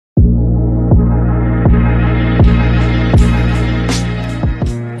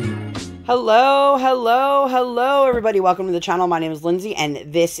Hello, hello, hello, everybody. Welcome to the channel. My name is Lindsay, and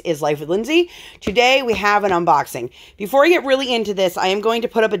this is Life with Lindsay. Today, we have an unboxing. Before I get really into this, I am going to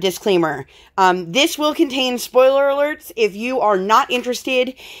put up a disclaimer. This will contain spoiler alerts. If you are not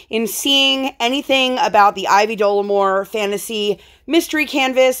interested in seeing anything about the Ivy Dolamore Fantasy Mystery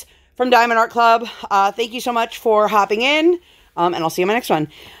Canvas from Diamond Art Club, thank you so much for hopping in, and I'll see you in my next one.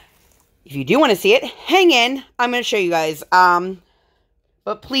 If you do want to see it, hang in. I'm going to show you guys.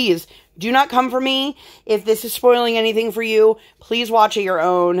 But please, do not come for me. If this is spoiling anything for you, please watch at your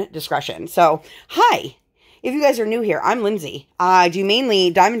own discretion. So, hi. If you guys are new here, I'm Lindsay. I do mainly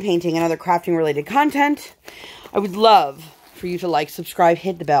diamond painting and other crafting related content. I would love for you to like, subscribe,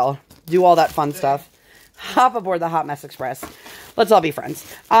 hit the bell, do all that fun stuff. Hop aboard the Hot Mess Express. Let's all be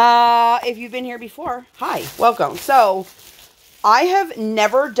friends. If you've been here before, hi, welcome. So, I have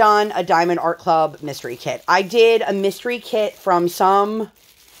never done a Diamond Art Club mystery kit. I did a mystery kit from some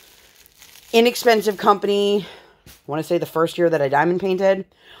inexpensive company. I want to say the first year that I diamond painted.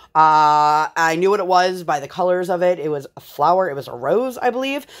 I knew what it was by the colors of it. It was a flower. It was a rose, I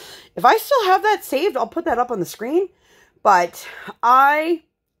believe. If I still have that saved, I'll put that up on the screen. But I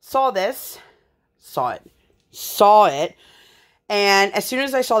saw this. Saw it. And as soon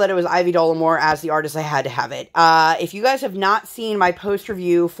as I saw that it was Ivy Dolamore as the artist, I had to have it. If you guys have not seen my post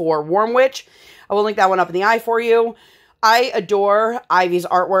review for Warm Witch, I will link that one up in the eye for you. I adore Ivy's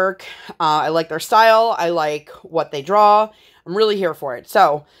artwork. I like their style. I like what they draw. I'm really here for it.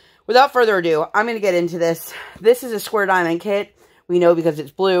 So, without further ado, I'm going to get into this. This is a square diamond kit. We know because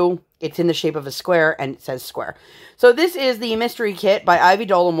it's blue. It's in the shape of a square, and it says square. So, this is the mystery kit by Ivy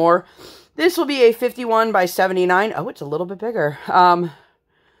Dolamore. This will be a 51 by 79. Oh, it's a little bit bigger.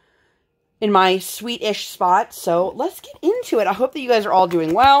 In my sweet-ish spot. So, let's get into it. I hope that you guys are all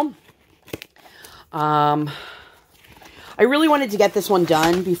doing well. I really wanted to get this one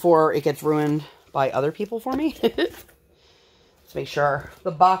done before it gets ruined by other people for me. Let's make sure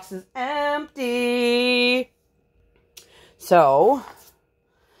the box is empty. So,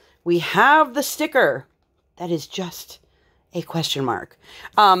 we have the sticker. That is just a question mark.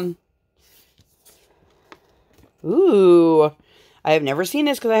 Ooh, I have never seen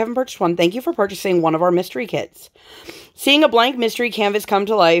this because I haven't purchased one. Thank you for purchasing one of our mystery kits. Seeing a blank mystery canvas come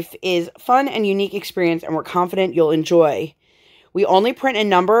to life is fun and unique experience, and we're confident you'll enjoy. We only print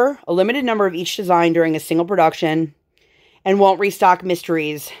a limited number of each design during a single production, and won't restock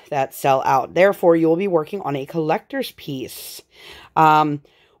mysteries that sell out. Therefore, you will be working on a collector's piece. One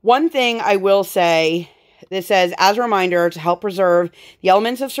thing I will say, this says, as a reminder to help preserve the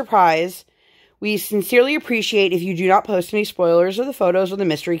elements of surprise, we sincerely appreciate if you do not post any spoilers of the photos of the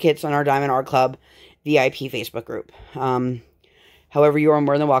mystery kits on our Diamond Art Club VIP Facebook group. However, you are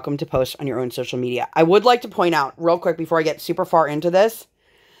more than welcome to post on your own social media. I would like to point out, real quick, before I get super far into this,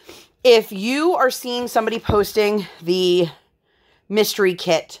 if you are seeing somebody posting the mystery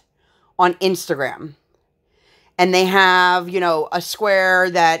kit on Instagram, and they have, you know, a square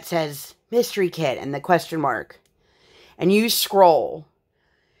that says mystery kit and the question mark, and you scroll,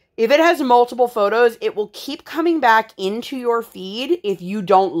 if it has multiple photos, it will keep coming back into your feed if you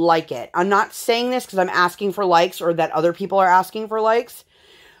don't like it. I'm not saying this because I'm asking for likes or that other people are asking for likes.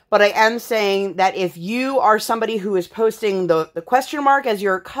 But I am saying that if you are somebody who is posting the question mark as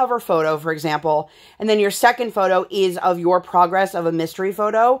your cover photo, for example, and then your second photo is of your progress of a mystery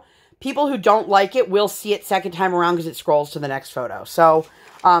photo, people who don't like it will see it second time around because it scrolls to the next photo. So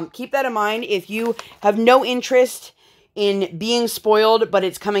keep that in mind. If you have no interest in being spoiled, but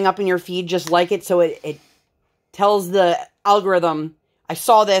it's coming up in your feed, just like it, so it tells the algorithm, I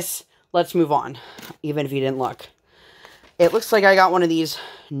saw this, let's move on, even if you didn't look. It looks like I got one of these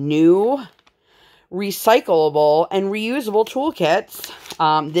new recyclable and reusable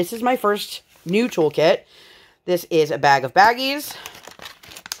toolkits. This is my first new toolkit. This is a bag of baggies.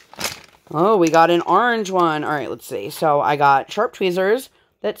 Oh, we got an orange one. All right, let's see. So I got sharp tweezers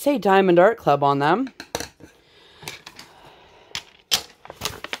that say Diamond Art Club on them.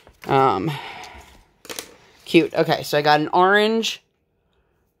 Cute. Okay, so I got an orange.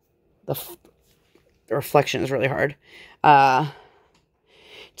 The reflection is really hard.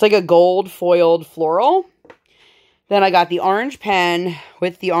 It's like a gold foiled floral. Then I got the orange pen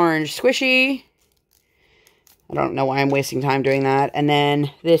with the orange squishy. I don't know why I'm wasting time doing that. And then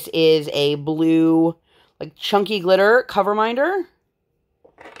this is a blue, like, chunky glitter cover minder.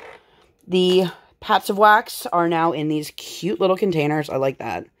 The pats of wax are now in these cute little containers. I like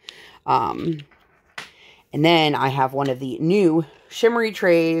that. And then I have one of the new shimmery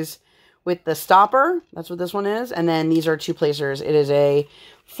trays with the stopper. That's what this one is. And then these are two placers. It is a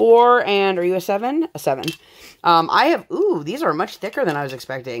 4 and, are you a 7? A 7. I have, ooh, these are much thicker than I was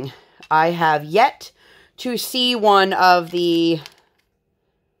expecting. I have yet to see one of the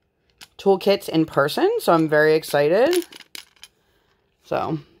toolkits in person, so I'm very excited.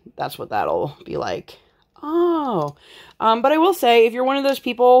 So that's what that'll be like. Oh, but I will say, if you're one of those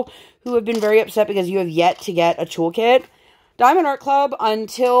people who have been very upset because you have yet to get a toolkit, Diamond Art Club,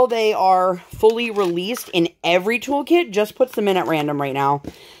 until they are fully released in every toolkit, just puts them in at random right now.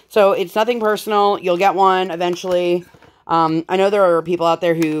 So it's nothing personal. You'll get one eventually. I know there are people out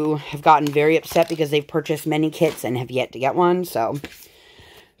there who have gotten very upset because they've purchased many kits and have yet to get one. So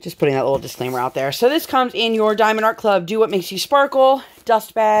just putting that little disclaimer out there. So this comes in your Diamond Art Club Do What Makes You Sparkle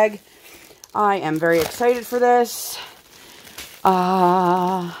dust bag. I am very excited for this. There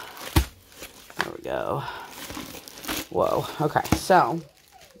we go. Whoa. Okay, so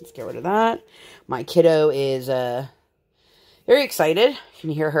let's get rid of that. My kiddo is very excited. You can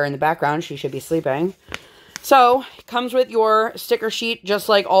hear her in the background. She should be sleeping. So, it comes with your sticker sheet just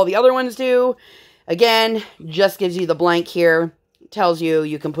like all the other ones do. Again, just gives you the blank here. Tells you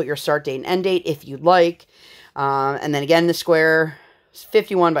you can put your start date and end date if you'd like. And then again, the square is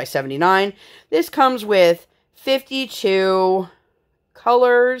 51 by 79. This comes with 52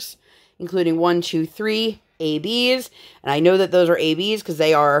 colors, including 1, 2, 3 ABs. And I know that those are ABs because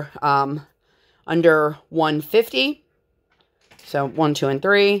they are under 150. So 1, 2, and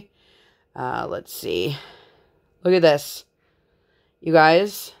 3. Let's see. Look at this. You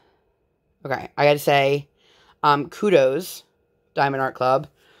guys. Okay, I gotta say, kudos, Diamond Art Club.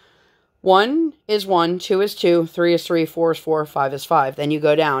 1 is 1, 2 is 2, 3 is 3, 4 is 4, 5 is 5. Then you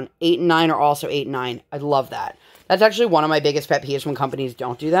go down. 8 and 9 are also 8 and 9. I love that. That's actually one of my biggest pet peeves when companies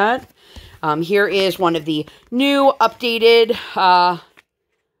don't do that. Here is one of the new updated How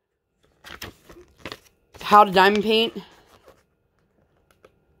to Diamond Paint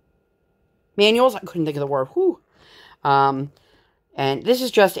manuals. I couldn't think of the word. Whew. And this is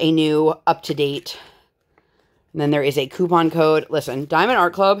just a new up-to-date. And then there is a coupon code. Listen, Diamond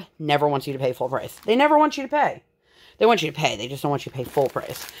Art Club never wants you to pay full price. They never want you to pay. They want you to pay. They just don't want you to pay full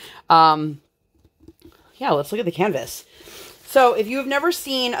price. Yeah, let's look at the canvas. So, if you have never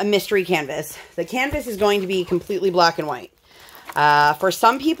seen a mystery canvas, the canvas is going to be completely black and white. For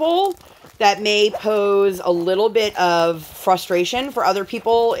some people, that may pose a little bit of frustration. For other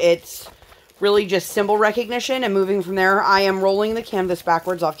people, it's really just symbol recognition and moving from there. I am rolling the canvas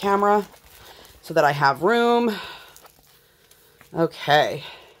backwards off camera so that I have room. Okay.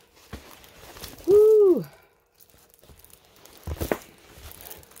 Woo.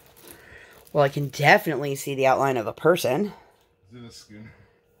 Well, I can definitely see the outline of a person. Is it a schooner?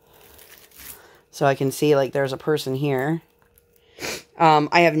 So I can see, like, there's a person here.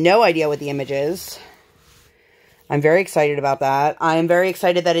 I have no idea what the image is. I'm very excited about that. I am very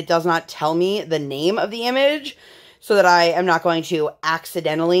excited that it does not tell me the name of the image, so that I am not going to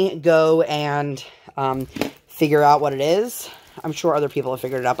accidentally go and figure out what it is. I'm sure other people have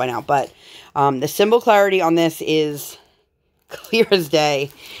figured it out by now, but the symbol clarity on this is clear as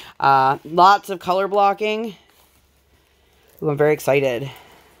day. Lots of color blocking. Ooh, I'm very excited.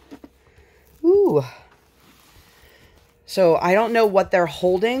 Ooh. So I don't know what they're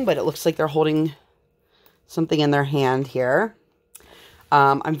holding, but it looks like they're holding something in their hand here.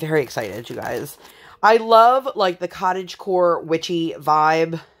 I'm very excited, you guys. I love, like, the cottagecore witchy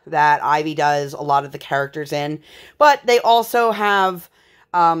vibe that Ivy does a lot of the characters in. But they also have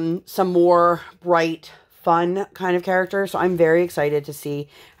some more bright, fun kind of characters. So I'm very excited to see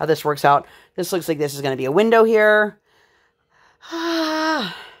how this works out. This looks like this is going to be a window here.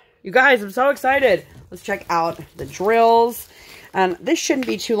 You guys, I'm so excited. Let's check out the drills. And this shouldn't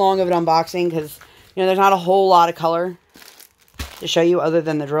be too long of an unboxing because, you know, there's not a whole lot of color to show you other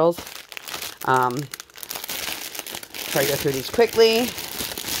than the drills. Try to go through these quickly.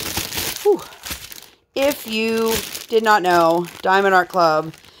 Whew. If you did not know, Diamond Art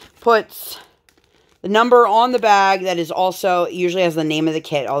Club puts the number on the bag that is also, usually has the name of the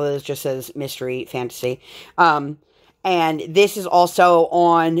kit, although this just says Mystery Fantasy. And this is also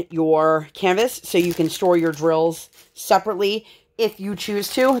on your canvas, so you can store your drills separately if you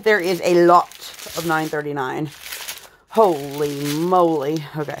choose to. There is a lot of $9.39. Holy moly.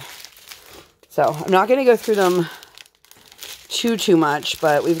 Okay. So, I'm not going to go through them too much,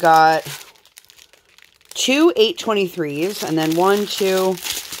 but we've got 2 823s, and then 1, 2,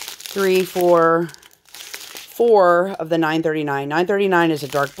 3, 4 of the $9.39. $9.39 is a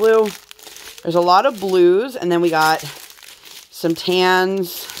dark blue. There's a lot of blues, and then we got some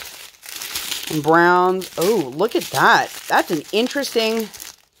tans and browns. Oh, look at that. That's an interesting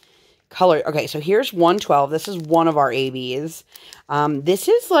color. Okay, so here's 112. This is one of our ABs. This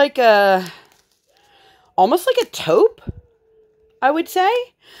is like a, almost like a taupe. I would say.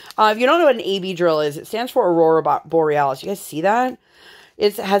 If you don't know what an AB drill is, it stands for Aurora Borealis. You guys see that?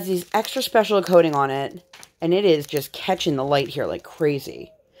 It has these extra special coating on it, and it is just catching the light here like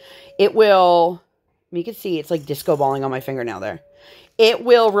crazy. It will, you can see it's like disco balling on my fingernail there. It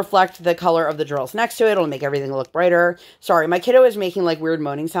will reflect the color of the drills next to it. It'll make everything look brighter. Sorry, my kiddo is making like weird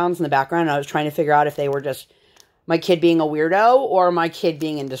moaning sounds in the background, and I was trying to figure out if they were just my kid being a weirdo or my kid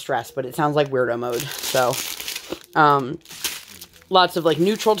being in distress, but it sounds like weirdo mode. So, lots of like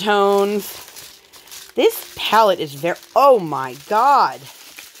neutral tones. This palette is very, oh my God.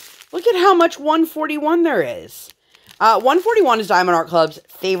 Look at how much 141 there is. 141 is Diamond Art Club's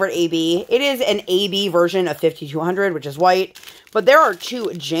favorite AB. It is an AB version of 5200, which is white. But there are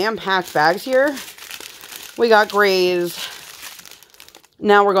two jam-packed bags here. We got grays.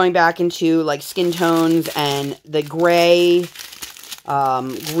 Now we're going back into like skin tones and the gray,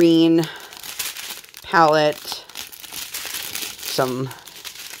 green palette. Some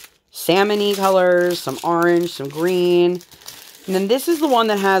salmon-y colors, some orange, some green. And then this is the one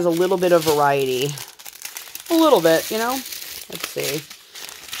that has a little bit of variety. A little bit, you know. Let's see.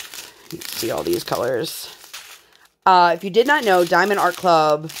 Let's see all these colors. If you did not know, Diamond Art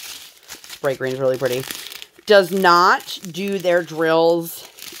Club, bright green is really pretty, does not do their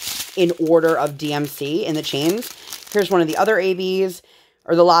drills in order of DMC in the chains. Here's one of the other ABs,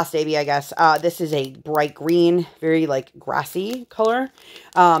 or the last AB, I guess. This is a bright green, very like grassy color.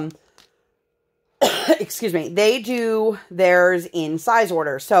 Excuse me. They do theirs in size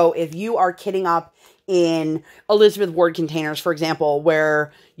order. So if you are kitting up in Elizabeth Ward containers, for example,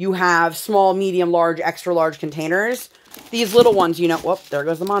 where you have small, medium, large, extra large containers, these little ones, you know, whoop, there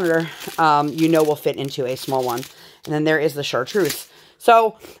goes the monitor, you know will fit into a small one. And then there is the chartreuse.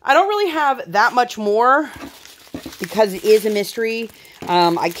 So I don't really have that much more because it is a mystery.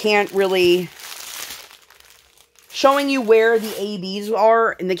 I can't really, showing you where the ABs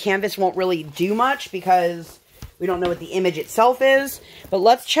are and the canvas won't really do much because we don't know what the image itself is. But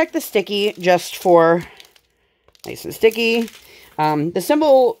let's check the sticky just for nice and sticky. The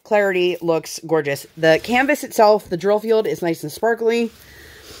symbol clarity looks gorgeous. The canvas itself, the drill field is nice and sparkly.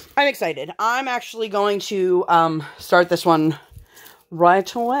 I'm excited. I'm actually going to start this one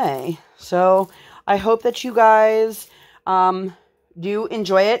right away. So I hope that you guys do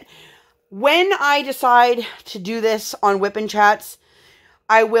enjoy it. When I decide to do this on Whippin' Chats,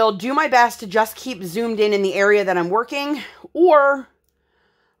 I will do my best to just keep zoomed in the area that I'm working, or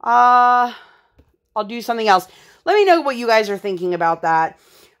I'll do something else. Let me know what you guys are thinking about that.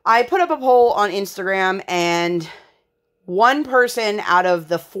 I put up a poll on Instagram, and one person out of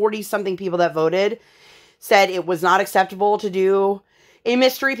the 40-something people that voted said it was not acceptable to do a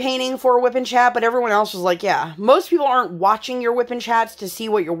mystery painting for a Whippin' Chat, but everyone else was like, yeah. Most people aren't watching your Whippin' Chats to see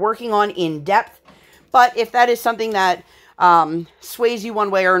what you're working on in depth, but if that is something that sways you one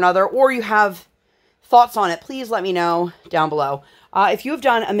way or another, or you have thoughts on it, please let me know down below. If you have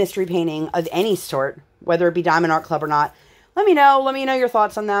done a mystery painting of any sort, whether it be Diamond Art Club or not, let me know. Let me know your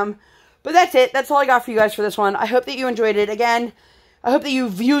thoughts on them. But that's it. That's all I got for you guys for this one. I hope that you enjoyed it. Again, I hope that you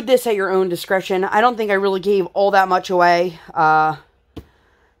viewed this at your own discretion. I don't think I really gave all that much away.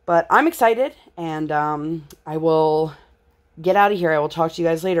 But I'm excited, and I will get out of here. I will talk to you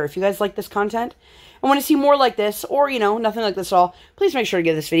guys later. If you guys like this content and want to see more like this, or, you know, nothing like this at all, please make sure to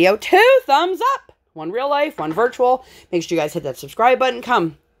give this video 2 thumbs up. One real life, one virtual. Make sure you guys hit that subscribe button.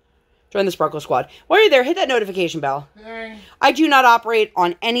 Come join the Sparkle Squad. While you're there, hit that notification bell. I do not operate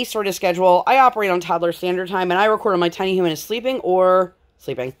on any sort of schedule. I operate on toddler standard time, and I record when my tiny human is sleeping or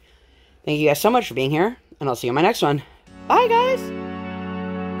sleeping. Thank you guys so much for being here, and I'll see you in my next one. Bye, guys.